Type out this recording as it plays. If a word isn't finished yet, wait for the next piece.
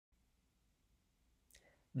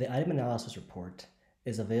The item analysis report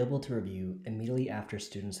is available to review immediately after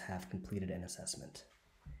students have completed an assessment.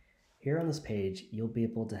 Here on this page, you'll be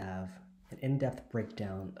able to have an in-depth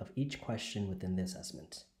breakdown of each question within the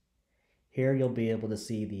assessment. Here you'll be able to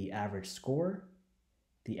see the average score,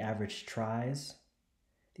 the average tries,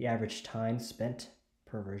 the average time spent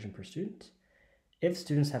per version per student, if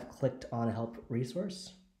students have clicked on a help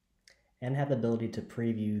resource, and have the ability to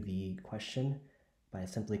preview the question by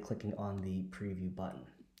simply clicking on the preview button.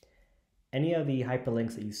 Any of the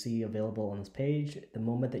hyperlinks that you see available on this page, the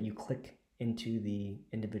moment that you click into the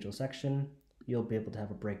individual section, you'll be able to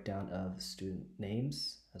have a breakdown of student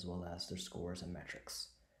names as well as their scores and metrics.